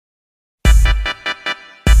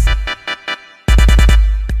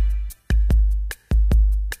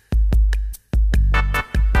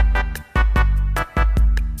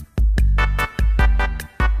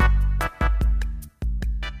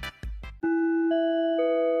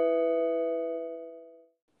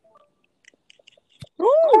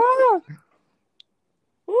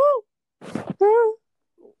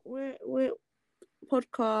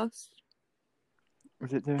podcast.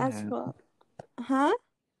 Was it doing As it? what? Huh?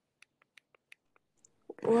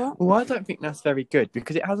 What? Well, I don't think that's very good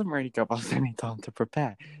because it hasn't really given us any time to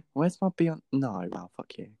prepare. Where's my Beyonce? No, well,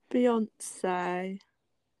 fuck you. Beyonce.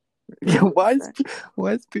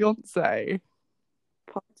 Where's Beyonce?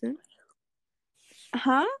 Pardon?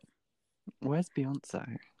 Huh? Where's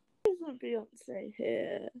Beyonce? Isn't Beyonce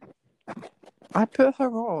here? I put her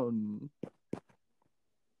on.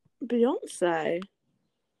 Beyonce?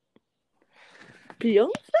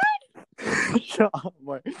 Beyonce? Shut up,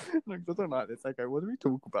 wait. No, 'cause I don't like this. Okay, what do we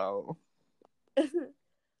talk about?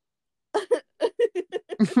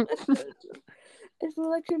 It's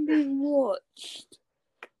like I'm being watched.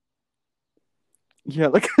 Yeah,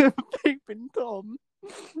 like a peeping Tom.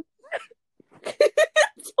 No,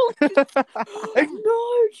 do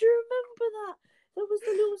you remember that? There was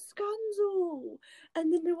the little scandal.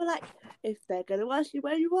 And then they were like, if they're going to ask you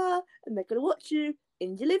where you are and they're going to watch you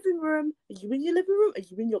in your living room, are you in your living room? Are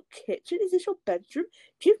you in your kitchen? Is this your bedroom?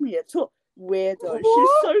 Give me a tour. Weirdo. What? She's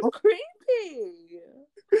so creepy.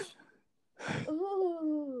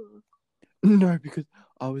 Oh. No, because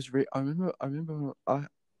I remember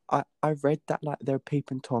I read that like there are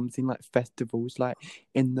peeping toms in like festivals, like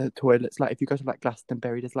in the toilets. Like if you go to like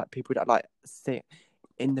Glastonbury, there's like people that like sit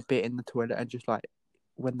in the bit in the toilet and just like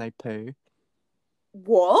when they poo.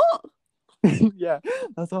 What? Yeah,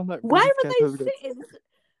 that's why I'm like. Where Really are scared they sitting?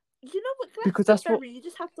 You know what? Because that's what. You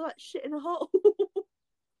just have to like shit in a hole.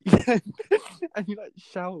 Yeah, and you like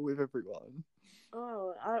shower with everyone.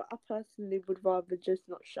 Oh, I personally would rather just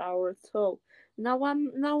not shower at all. Now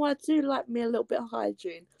I do like me a little bit of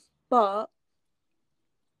hygiene, but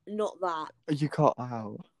not that. You cut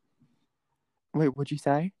out. Wait, what'd you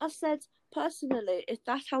say? I said personally, if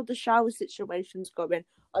that's how the shower situation's going,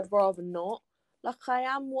 I'd rather not. Like I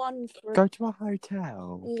am one for Go to a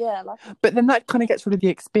hotel. yeah, like. But then that kind of gets rid of the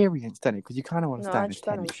experience, doesn't it? Because you kind of want to No, I stand just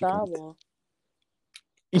don't a have a 10 if you can. shower.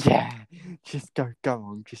 Yeah, just go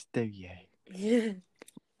on, just do you. Yeah.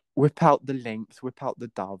 Whip out the lynx, whip out the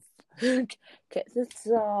dove. Get the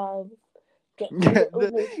dove. Get Get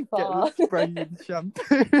the the spray and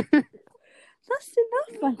shampoo. That's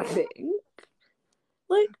enough, I think.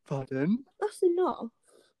 Like, Pardon? that's enough.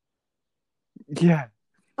 Yeah.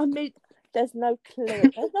 I mean, there's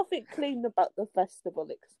nothing clean about the festival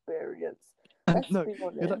experience. No, Be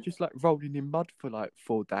honest. you're like just like rolling in mud for like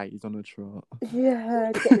 4 days on a trot.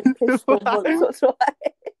 Yeah, getting pissed on once or twice.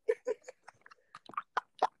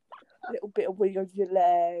 A little bit of wee on your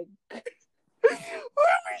leg. Why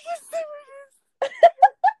are we just doing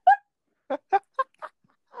this?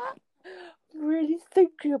 I'm really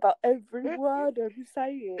thinking about every word I'm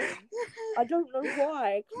saying. I don't know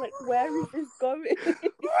why. Like, where is this going? Why don't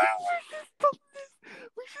we just stop this?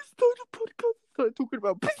 We should start a podcast and start talking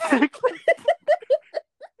about business.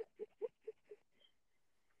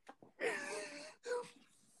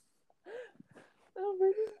 I'm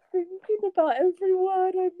really thinking about every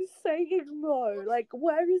word I'm saying though. Like,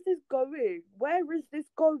 where is this going? Where is this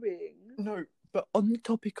going? No, but on the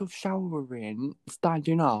topic of showering,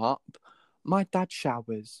 standing up, my dad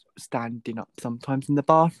showers standing up sometimes in the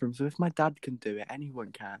bathroom. So if my dad can do it,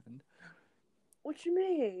 anyone can. What do you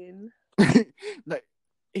mean? Like,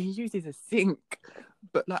 he uses a sink,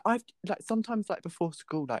 but like I've like sometimes like before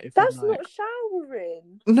school, like if That's I'm like, not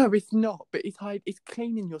showering. no, it's not. But it's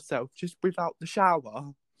cleaning yourself just without the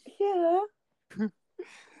shower. Yeah.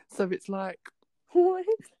 So it's like What?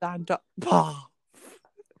 stand up bath.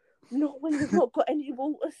 Not when you've not got any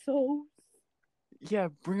water source. Yeah,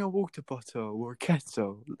 bring a water bottle or a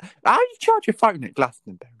kettle. How do you charge your phone at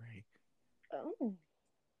Glastonbury? Oh.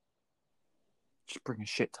 Just bring a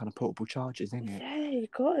shit ton of portable chargers, innit? Yeah, you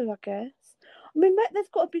got to, I guess. I mean, there's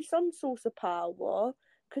got to be some source of power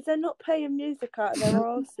because they're not paying music out of their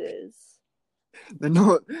asses. They're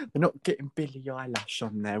not getting Billie Eilish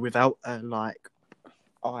on there without her like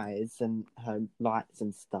eyes and her lights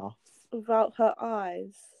and stuff. Without her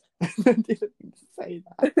eyes. I didn't mean to say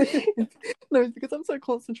that. No, it's because I'm so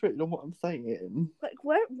concentrated on what I'm saying. Like,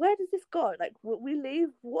 where does this go? Like, we leave,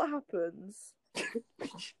 what happens?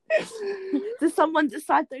 Does someone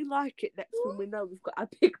decide they like it next when we know we've got a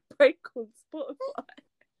big break on Spotify?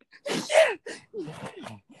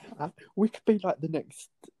 Yeah. We could be like the next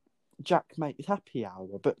Jack Mate's happy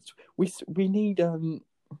hour, but we need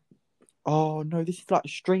oh no, this is like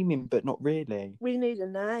streaming but not really. We need a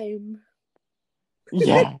name.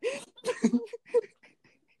 Yeah.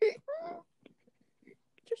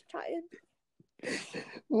 Just chatting.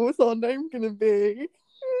 What's our name gonna be?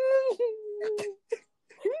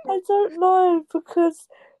 I don't know because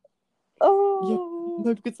Yeah,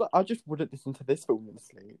 no, because like, I just wouldn't listen to this falling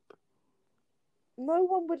asleep. No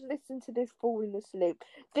one would listen to this falling asleep.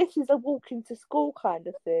 This is a walking to school kind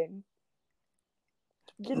of thing.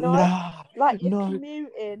 You know? Nah, Like you're no.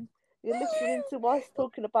 commuting, you're listening to us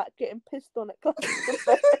talking about getting pissed on at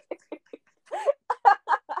Glastonbury.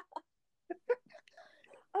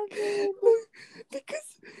 I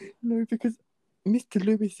mean, because Mr.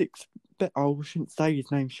 Lewis oh, I shouldn't say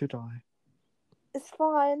his name, should I? it's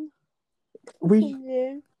fine. We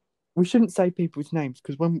Continue. we shouldn't say people's names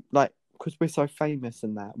because because we're so famous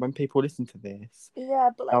and that when people listen to this, Yeah,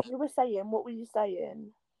 but like you were saying, what were you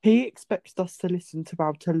saying? he expects us to listen to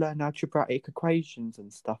how to learn algebraic equations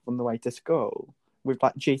and stuff on the way to school with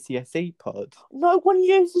like GCSE pod. No one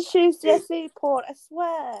uses GCSE port, I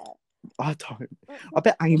swear. I don't. I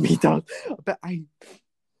bet Amy does. I bet Amy.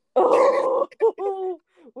 Oh,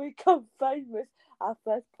 we become famous. Our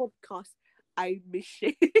first podcast, Amy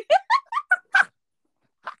shit.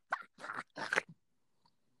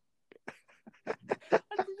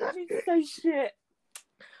 I didn't mean to say shit.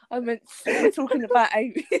 I meant we're talking about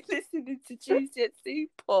Amy listening to GCSE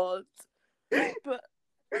pods. But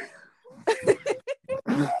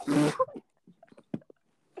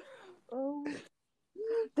oh,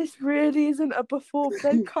 this really isn't a before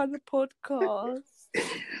bed kind of podcast.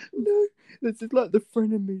 No, this is like the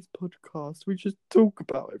Frenemies podcast. We just talk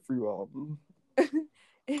about everyone.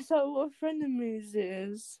 Is that what frenemies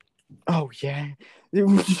is? Oh yeah,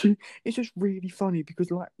 it's just really funny because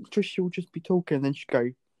like Trish will just be talking and then she'll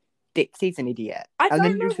go, "Dixie's an idiot." I and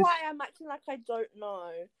don't then know why I'm acting like I don't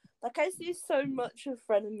know. Like I see so much of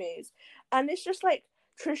frenemies, and it's just like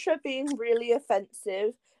Trisha being really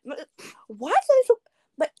offensive. Why do they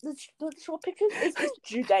like the topic is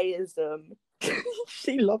Judaism?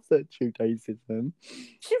 She loves her Judaism.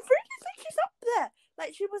 She really thinks she's up there.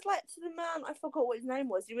 Like she was like to the man, I forgot what his name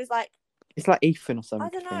was. He was like, It's like Ethan or something. I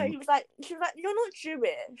don't know. She was like, you're not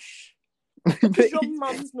Jewish because your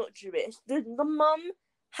mum's not Jewish. The mum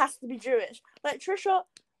has to be Jewish. Like Trisha,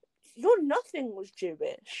 your nothing was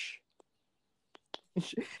Jewish.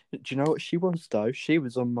 Do you know what she was though? She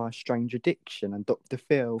was on My Strange Addiction and Dr.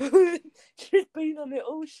 Phil. She's been on it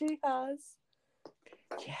all. She has.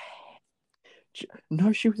 Yeah.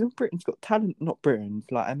 No, she was on Britain's Got Talent, not Britain's,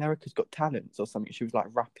 like America's Got Talents or something. She was like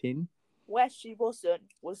rapping. Where she wasn't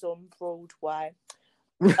was on Broadway.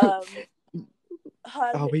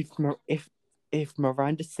 If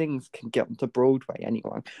Miranda Sings can get onto Broadway,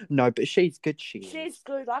 anyone? No, but she's good. She's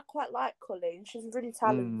good. I quite like Colleen. She's really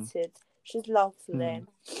talented. She's lovely.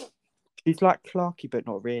 She's like Clarky, but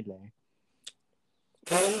not really.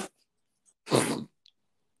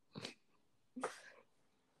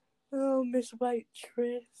 Oh, Miss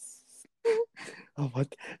Waitress. Oh,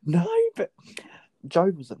 what? No, but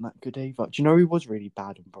Joe wasn't that good either. Do you know who was really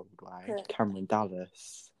bad on Broadway? Cameron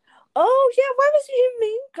Dallas. Oh, yeah, where was he in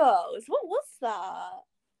Mean Girls? What was that?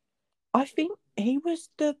 I think he was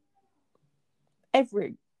the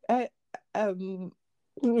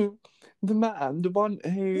the man, the one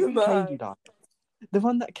who Katie liked. The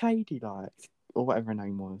one that Katie liked, or whatever her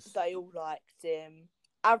name was. They all liked him.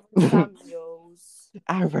 Aaron Samuels.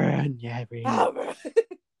 Aaron, yeah, really. Aaron.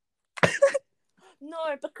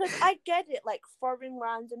 No, because I get it, like throwing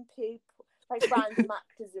random people, like random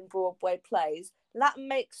actors in Broadway plays. That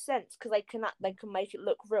makes sense because they can make it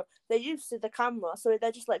look real. They're used to the camera, so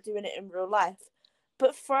they're just like doing it in real life.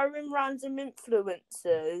 But throwing random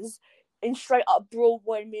influencers in straight up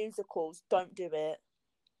Broadway musicals, don't do it.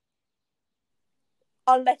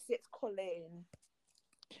 Unless it's Colleen.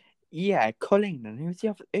 Yeah, Colleen. And who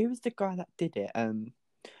was the guy that did it?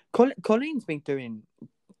 Colleen's been doing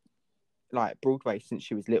like Broadway since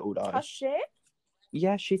she was little, though. Has she?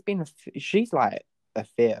 Yeah, she's like a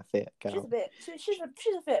theatre girl. She's a bitch. She's a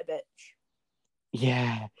theatre bitch.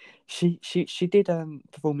 Yeah, she did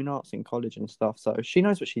performing arts in college and stuff, so she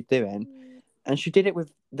knows what she's doing. And she did it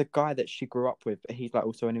with the guy that she grew up with. He's like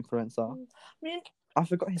also an influencer. I mean, I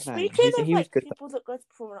forgot his name. Speaking of people that go to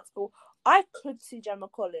performing arts school, I could see Gemma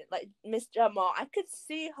Collins, like Miss Gemma. I could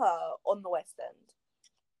see her on the West End.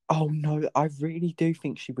 Oh no, I really do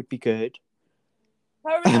think she would be good.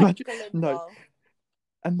 Her and like Glinda. No,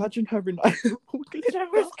 imagine her in like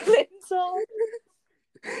Gemma's Glinda.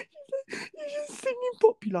 You're just singing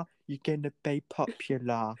popular. You're gonna be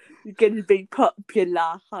popular. You're gonna be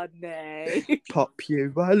popular, honey.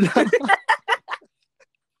 Popular.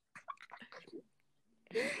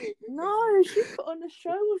 No, she put on a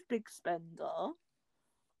show with Big Spender.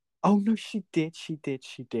 Oh no, she did.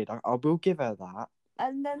 I will give her that.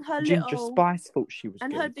 And then her Ginger Spice thought she was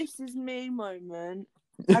and good. her "This Is Me" moment.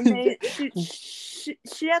 I mean,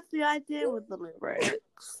 she had the idea with the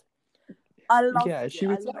lyrics. I love it. Yeah, she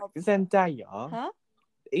was like Zendaya. Huh?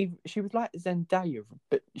 she was like Zendaya,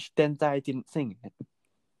 but Zendaya didn't sing it.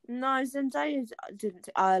 No, Zendaya didn't.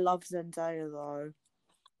 I love Zendaya though.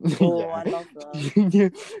 Oh, Yeah. I love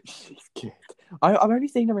her. She's good. I've only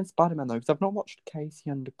seen her in Spider-Man though, because I've not watched Casey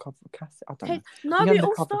Undercover. Cassie, I don't know. No, The it all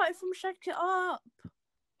Undercover. started from Shake It Up.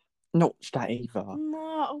 Not watched that either.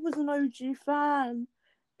 No, I was an OG fan.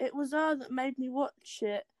 It was her that made me watch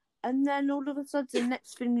it. And then all of a sudden,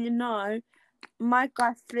 next thing you know, my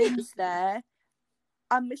guy Flynn's there.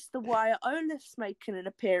 And Mr. Wyatt Olaf's making an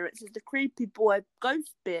appearance as the creepy boy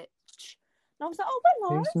ghost bitch. And I was like, oh,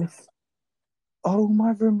 hello. Who's Miss? Oh,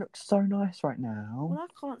 my room looks so nice right now. Well, I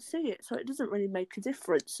can't see it, so it doesn't really make a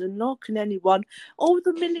difference. And nor can anyone. All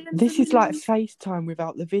the millions. This is like FaceTime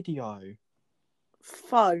without the video.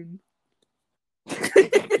 Phone.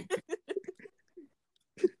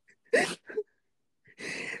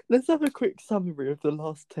 Let's have a quick summary of the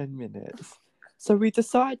last 10 minutes. So we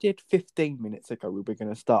decided 15 minutes ago we were going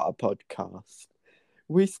to start a podcast.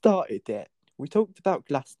 We started it. We talked about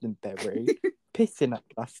Glastonbury, pissing at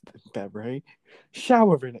Glastonbury,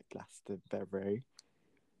 showering at Glastonbury,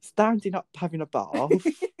 standing up having a bath,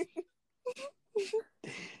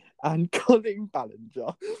 and Colin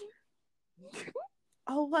Ballinger.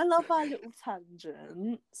 Oh, I love our little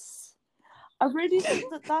tangents. I really think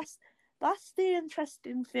that's the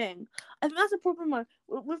interesting thing. I think that's a problem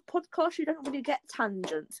with podcasts. You don't really get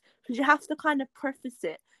tangents because you have to kind of preface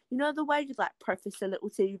it. You know the way you like preface a little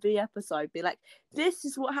TV episode, be like, "This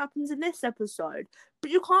is what happens in this episode,"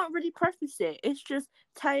 but you can't really preface it. It's just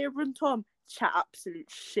Taylor and Tom chat absolute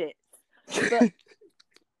shit, but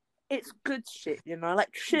it's good shit, you know,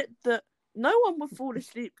 like shit that no one would fall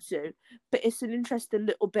asleep to, but it's an interesting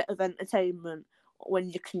little bit of entertainment when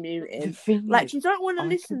you're commuting. Like, you don't want to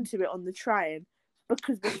listen to it on the train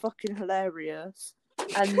because we're fucking hilarious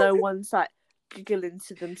and no one's like giggling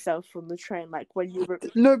to themselves on the train, like when you were.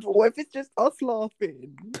 No, but what if it's just us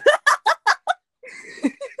laughing?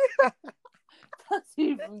 That's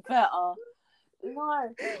even better. No,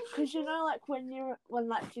 because you know, like when you're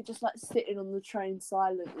just like sitting on the train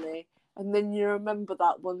silently, and then you remember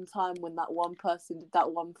that one time when that one person did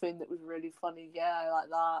that one thing that was really funny. Yeah, like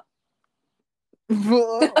that.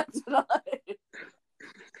 What? I don't know.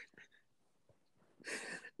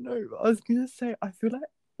 No, I was gonna say I feel like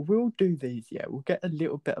we'll do these. Yeah, we'll get a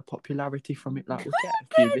little bit of popularity from it. Like we'll get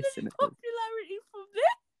a few listeners. Popularity from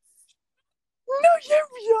this? No, yeah,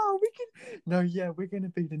 we are. We can. No, yeah, we're gonna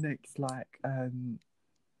be the next like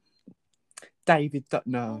David.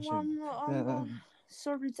 No, I'm not.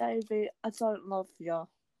 Sorry, David. I don't love you.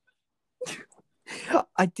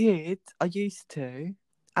 I did. I used to.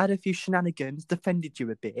 Had a few shenanigans, defended you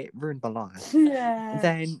a bit, ruined my life. Yeah.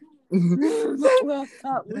 Then. Well,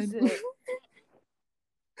 that was it.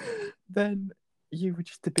 Then you were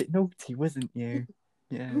just a bit naughty, wasn't you?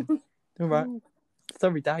 Yeah. All right.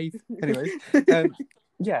 Sorry, Dave. Anyways,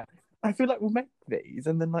 yeah. I feel like we'll make these,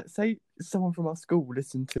 and then like say someone from our school will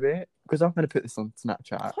listen to it because I'm going to put this on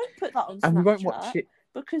Snapchat. Don't put that on Snapchat. And we won't watch it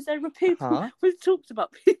because there were people we've talked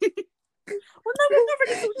about. Well, no, we've not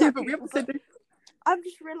really talked about. But we haven't said. I'm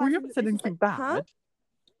just realising We haven't said anything bad. Huh?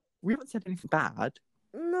 We haven't said anything bad.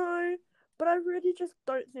 No, but I really just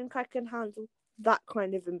don't think I can handle that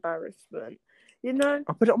kind of embarrassment. You know,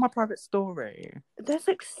 I'll put it on my private story. There's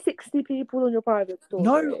like 60 people on your private story.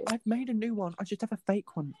 No, I've made a new one. I just have a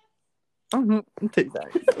fake one. In 2 days.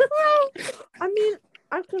 I mean,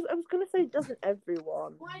 I was going to say doesn't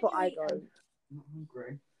everyone, but I don't. I'm not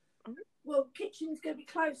hungry. Well, kitchen's going to be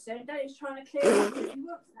closed soon. Daddy's trying to clear it. If you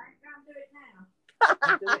want that, go and do it now.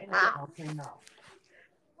 I'll do it in a bit. I'll clean up.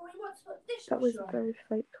 Well, you want to put the That was dishwasher a on? very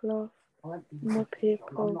fake laugh. My I'm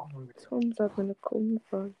people. not hungry. Tom's having a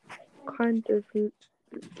convo. Kind of.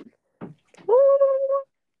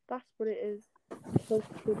 That's what it is.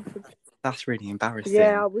 That's really embarrassing.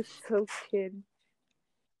 Yeah, I was joking.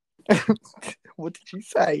 What did you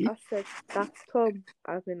say? I said, that's Tom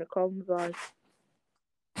having a convo.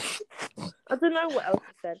 I don't know what else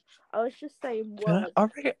I said. I was just saying words.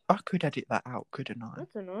 I could edit that out, couldn't I? I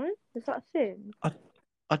don't know. Is that a thing?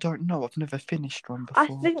 I don't know. I've never finished one before. I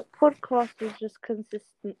think podcast is just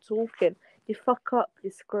consistent talking. You fuck up,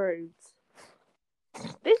 you're screwed.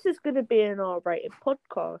 This is going to be an R-rated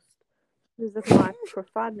podcast because of my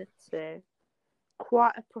profanity.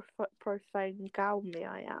 Quite a profane gal, me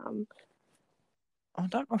I am. I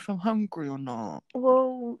don't know if I'm hungry or not.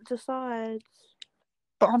 Well, decide.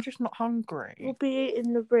 But I'm just not hungry. We'll be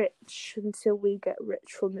eating the rich until we get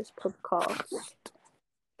rich from this podcast.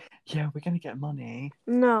 Yeah, we're going to get money.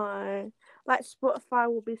 No. Like Spotify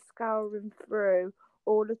will be scouring through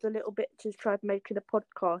all of the little bitches tried making a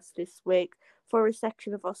podcast this week for a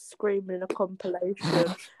section of us screaming in a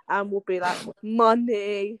compilation, and we'll be like,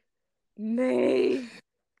 money, me.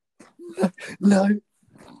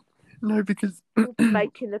 No, because We'll be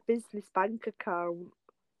making a business bank account.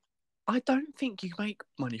 I don't think you make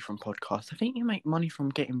money from podcasts. I think you make money from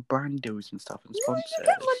getting brand deals and stuff and sponsors. No, you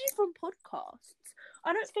get money from podcasts.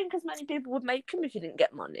 I don't think as many people would make them if you didn't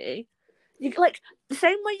get money. You get, like, the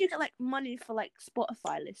same way you get like money for like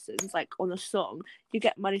Spotify listens, like on a song. You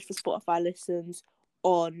get money for Spotify listens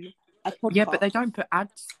on a podcast. Yeah, but they don't put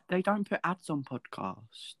ads. They don't put ads on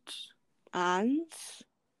podcasts. And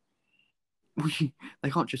They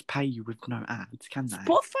can't just pay you with no ads, can they?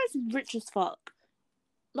 Spotify's rich as fuck.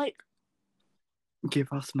 Like,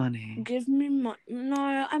 give us money. Give me money.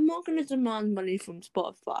 No, I'm not going to demand money from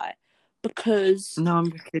Spotify because No,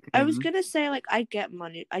 I'm kidding. I was going to say, like, I get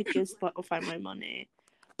money. I give Spotify my money.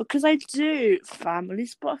 Because I do. Family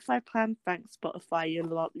Spotify plan. Thanks, Spotify.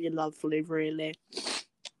 You're lovely, really.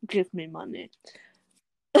 Give me money.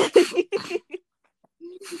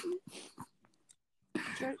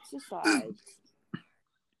 Jokes aside.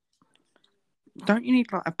 Don't you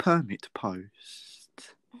need, like, a permit to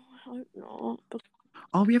post? I hope not.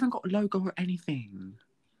 Oh, we haven't got a logo or anything.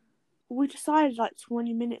 We decided like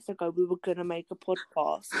 20 minutes ago we were going to make a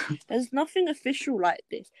podcast. There's nothing official like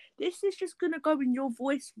this. This is just going to go in your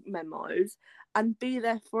voice memos and be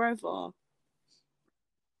there forever.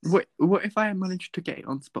 What if I managed to get it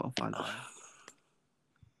on Spotify, though?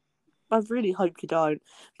 I really hope you don't.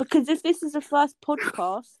 Because if this is the first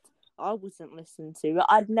podcast I wasn't listening to it,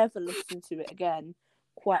 I'd never listen to it again,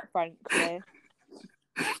 quite frankly.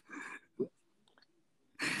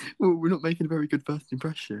 Well, we're not making a very good first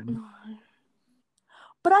impression. No.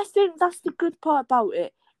 But I think that's the good part about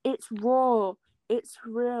it. It's raw. It's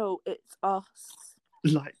real. It's us.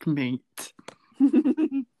 Like meat.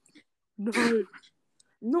 No.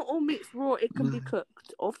 Not all meat's raw. It can be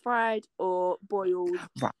cooked or fried or boiled.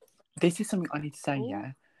 Right. This is something I need to say,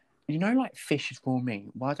 yeah? You know, like, fish is raw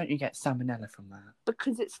meat. Why don't you get salmonella from that?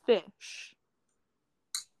 Because it's fish.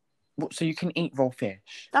 What, so you can eat raw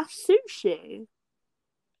fish? That's sushi.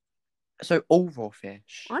 So all raw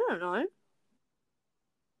fish? I don't know.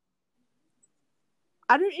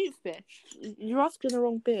 I don't eat fish. You're asking the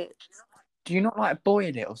wrong bitch. Do you not, like,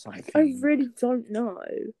 boil it or something? I really don't know.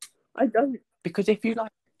 I don't. Because if you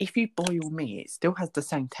boil meat, it still has the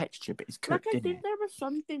same texture, but it's cooked, Like, I think there are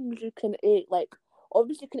some things you can eat. Like,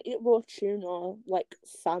 obviously you can eat raw tuna, like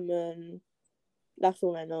salmon. That's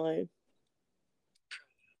all I know.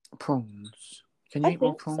 Prawns. Can you eat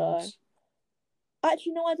raw prawns? So.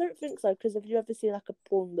 Actually, no, I don't think so. Because have you ever seen like a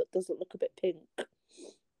prawn that doesn't look a bit pink?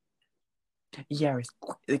 Yeah, it's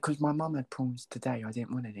because my mum had prawns today. I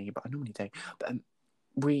didn't want any, but I normally do. But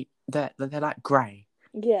they're like grey.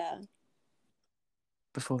 Yeah.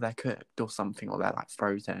 Before they're cooked or something, or they're like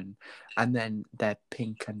frozen, and then they're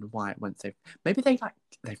pink and white once they've got to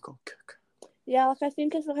cook. Yeah, like I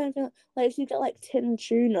think it's the kind of thing, like if you get like tin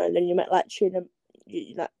tuna and then you make like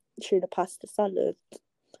tuna pasta salad,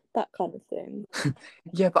 that kind of thing.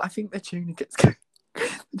 Yeah, but I think the tuna gets cooked.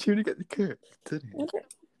 The tuna gets cooked, doesn't it?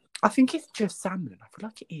 I think it's just salmon. I feel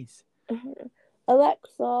like it is.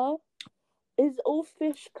 Alexa, is all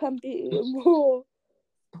fish can be eaten raw?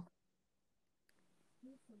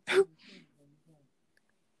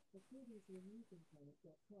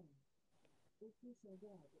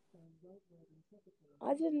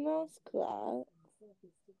 I didn't ask that.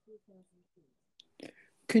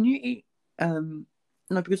 Can you eat no,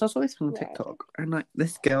 because I saw this on TikTok and like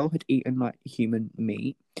this girl had eaten like human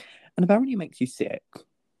meat and apparently it makes you sick.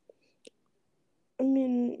 I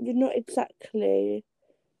mean, you're not exactly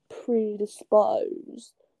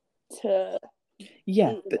predisposed to.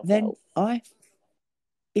 Yeah, but then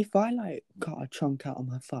if I like got a chunk out of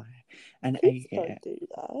my thigh and ate it. Don't do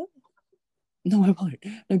that. No, I won't.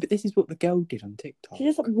 No, but this is what the girl did on TikTok. She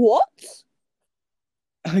just what?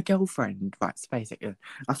 Her girlfriend, right, so basically,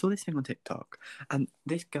 I saw this thing on TikTok, and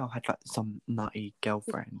this girl had, like, some nutty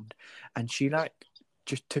girlfriend, and she, like,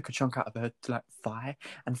 just took a chunk out of her, like, thigh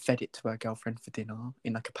and fed it to her girlfriend for dinner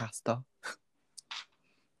in, like, a pasta.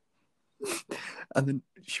 And then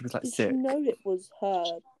she was, like, sick. Did you know it was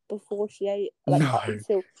her before she ate, like, No. up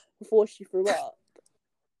until before she threw up?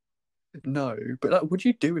 No, but, like, what do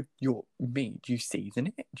you do with your meat? Do you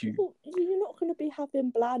season it? Well, you're not going to be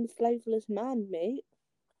having bland, flavourless man meat.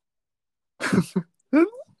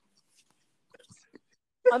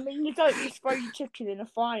 I mean, you don't just throw your chicken in a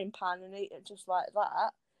frying pan and eat it just like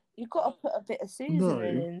that. You've got to put a bit of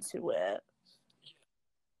seasoning into it.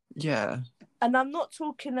 Yeah. And I'm not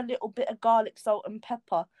talking a little bit of garlic, salt, and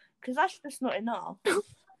pepper, because that's just not enough.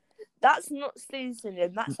 That's not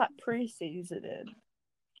seasoning. That's like pre-seasoning.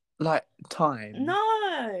 Like thyme,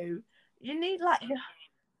 No, you need like.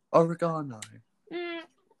 oregano,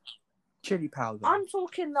 chili powder. I'm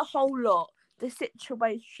talking the whole lot. The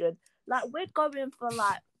situation. Like we're going for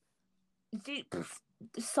like deep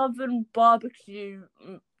southern barbecue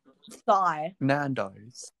thigh.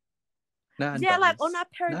 Nando's. Yeah, like on our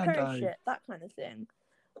peri Nando's. shit, that kind of thing.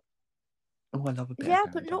 Oh, I love a bit Yeah,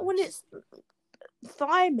 of but Nando's. not when it's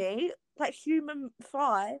thigh meat, like human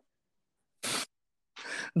thigh.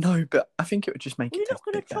 No, but I think it would just make You're it not taste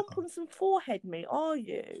a going bit to chomp better. on some forehead meat, are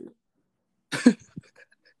you?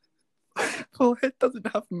 Forehead doesn't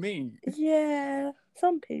have meat. Yeah,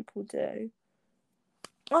 some people do.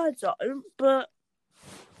 I don't, but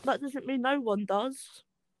that doesn't mean no one does.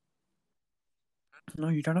 No,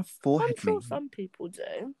 you don't have forehead I'm sure meat. some people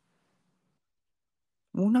do.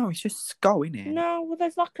 Well, no, it's just skull, innit? No, well,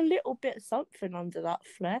 there's like a little bit of something under that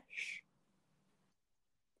flesh.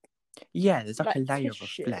 Yeah, there's like a Like layer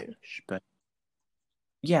tissue. of flesh, but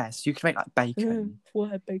yes, you can make like bacon.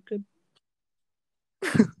 Forehead bacon.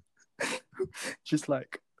 Just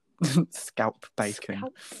like scalp bacon.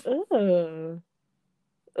 Ugh.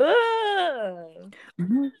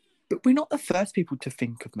 But we're not the first people to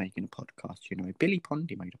think of making a podcast, you know. Billy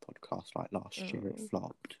Pondy made a podcast like last year. It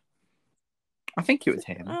flopped. I think it was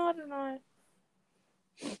him. I don't know.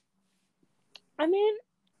 I mean,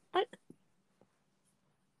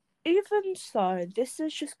 even so, this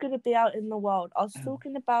is just going to be out in the world. I was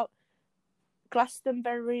talking about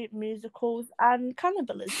Glastonbury musicals and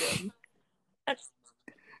cannibalism.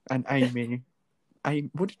 And Amy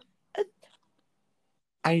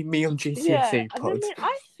on GCSE Yeah, pod. and I mean,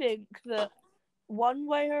 I think that one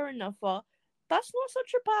way or another, that's not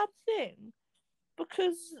such a bad thing.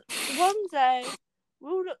 Because one day,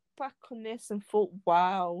 we'll look back on this and thought,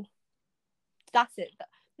 wow, that's it.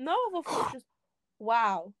 No other thought, just,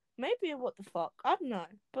 wow, maybe what the fuck, I don't know,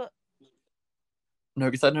 but... No,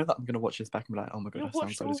 because I know that I'm going to watch this back and be like, oh my god, that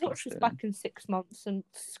sounds so We'll disgusting. watch this back in 6 months and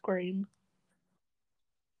scream.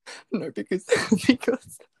 No, because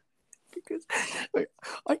like,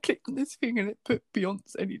 I clicked on this thing and it put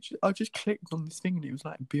Beyonce, and I just clicked on this thing and it was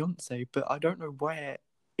like Beyonce, but I don't know where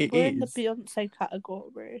it We're is. in the Beyonce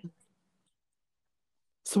category.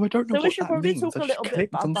 So I don't know So we what should that probably means. talk a little bit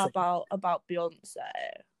about Beyonce.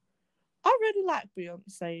 I really like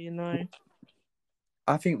Beyonce, you know.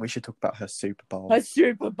 I think we should talk about her Super Bowl. Her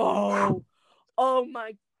Super Bowl! Oh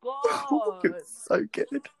my god! It's so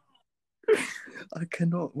good. I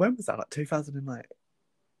cannot. When was that? Like 2000 and like...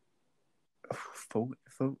 It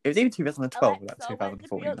was either 2012 or like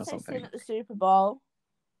 2014 or something. Sing at the Super Bowl.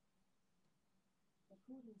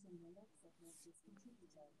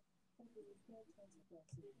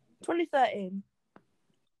 $2013.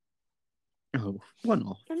 Oh, why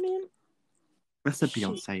not? I mean, That's a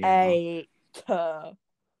Beyonce ate her.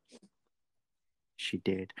 She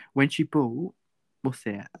did. When she bought, what's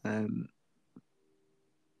it?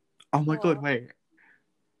 Oh my god, wait.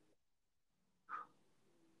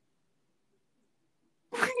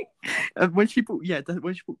 When she bought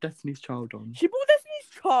Destiny's Child on. She bought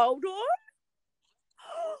Destiny's Child on?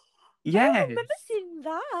 Yes. I don't remember seeing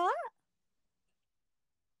that.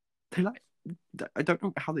 They like, I don't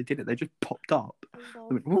know how they did it. They just popped up.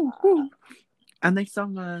 They went, Woo, woo. And they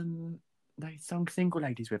sung Single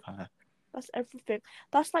Ladies with her. That's everything.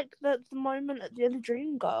 That's like the moment at the end of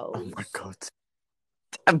Dreamgirls. Oh my god.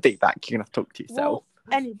 And beat back, you're gonna have to talk to yourself.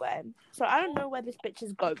 Well, anyway, so I don't know where this bitch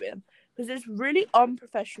is going, because it's really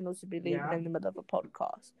unprofessional to be leaving in the middle of a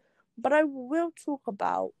podcast. But I will talk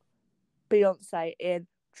about Beyonce in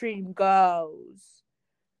Dreamgirls.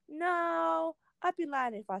 No, I'd be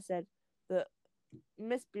lying if I said that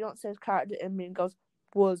Miss Beyonce's character in Mean Girls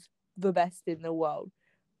was the best in the world.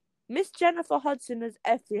 Miss Jennifer Hudson as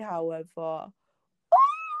Effie, however,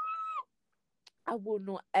 I will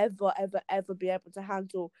not ever, ever, ever be able to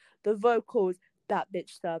handle the vocals that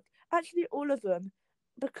bitch subbed. Actually, all of them.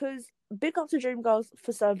 Because big up to Dreamgirls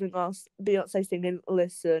for serving us Beyonce singing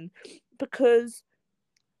Listen. Because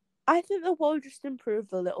I think the world just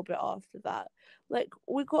improved a little bit after that. Like,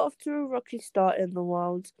 we got off to a rocky start in the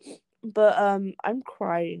world. But I'm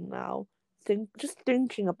crying now. Just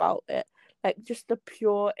thinking about it. Like, just the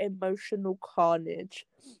pure emotional carnage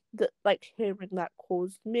that, like, hearing that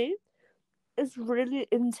caused me is really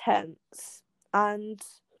intense. And,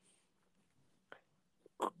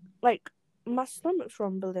 like, my stomach's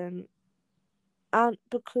rumbling. And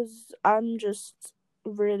because I'm just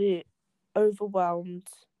really overwhelmed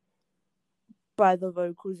by the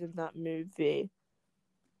vocals in that movie.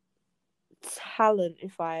 talent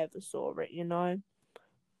if I ever saw it, you know.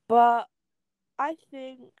 But I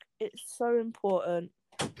think it's so important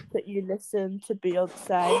that you listen to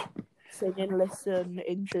Beyonce sing and listen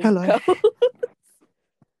in Dream Hello. Girls.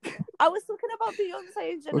 I was talking about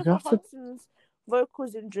Beyonce and Jennifer Hudson's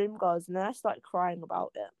vocals in Dreamgirls, and then I started crying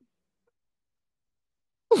about it.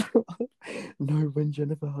 No, when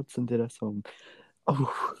Jennifer Hudson did her song.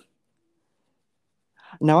 Oh.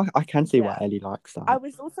 Now I can see why Ellie likes that. I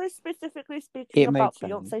was also specifically speaking about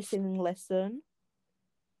Beyonce sense. singing Listen.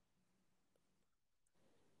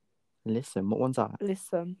 Listen, what one's that?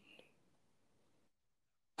 Listen.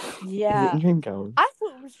 Is Yeah. it in Dreamgirls? I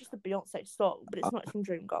thought it was just a Beyonce song, but it's not. It's from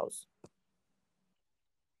Dreamgirls.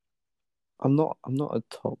 I'm not a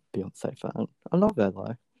top Beyonce fan. I love her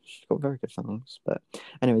though. She's got very good songs. But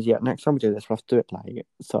anyways, yeah, next time we do this, we'll have to do it late.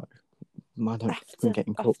 So I don't get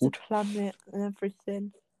getting I have to called. plan it and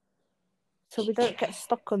everything, so we don't get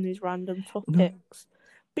stuck on these random topics. No.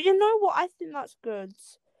 But you know what? I think that's good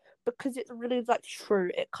because it's really like true.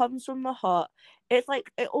 It comes from the heart. It's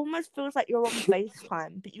like it almost feels like you're on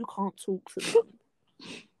FaceTime, but you can't talk to them.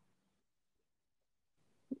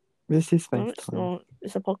 This is FaceTime. No, it's not.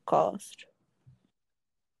 It's a podcast.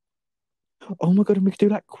 Oh my god, and we could do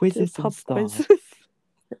like quizzes and stuff.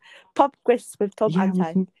 Pub quiz with Tom and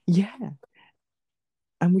Tay. Yeah.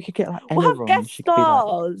 And we could get like We'll Ella have guest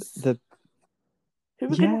stars. Like, who are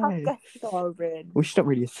we going to have guest star in? Well, she's not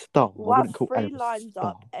really a star. We'll I wouldn't call three Ella lines a star,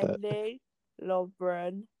 up. Emily,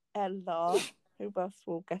 Lauren, Ella. Who else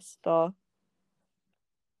will guest star?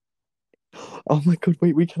 Oh my god,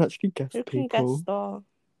 wait, we can actually guest Who people. can guest star?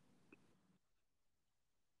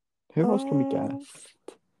 Who else can we guest?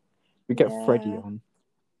 We get Freddie on.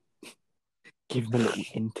 Give him a little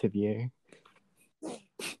interview.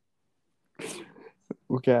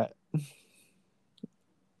 We'll get.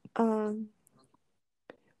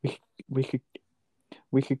 We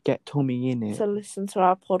could get Tommy in it to listen to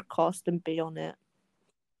our podcast and be on it.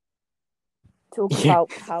 Talk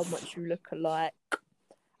about how much you look alike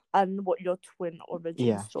and what your twin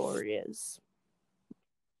origin story is.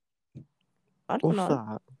 I don't know.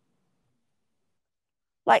 That?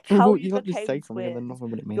 Like how you became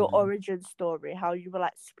twins, your origin story, how you were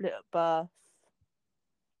like split at birth.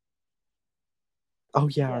 Oh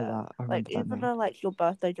yeah. I remember like that even though like your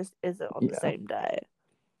birthday just isn't on the same day.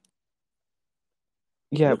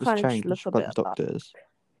 Yeah, it was changed by the doctors.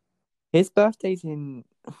 His birthday's in.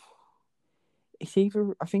 It's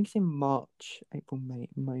either I think it's in March, April,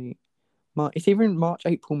 May. It's either in March,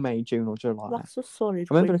 April, May, June, or July. That's a solid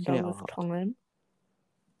window of time.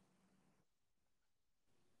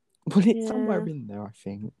 Well, it's somewhere in there, I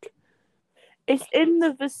think. It's in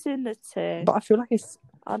the vicinity. But I feel like it's.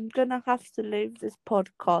 I'm gonna have to leave this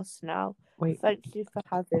podcast now. Wait. Thank you for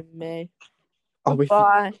having me. Oh,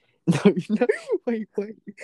 bye. No, wait.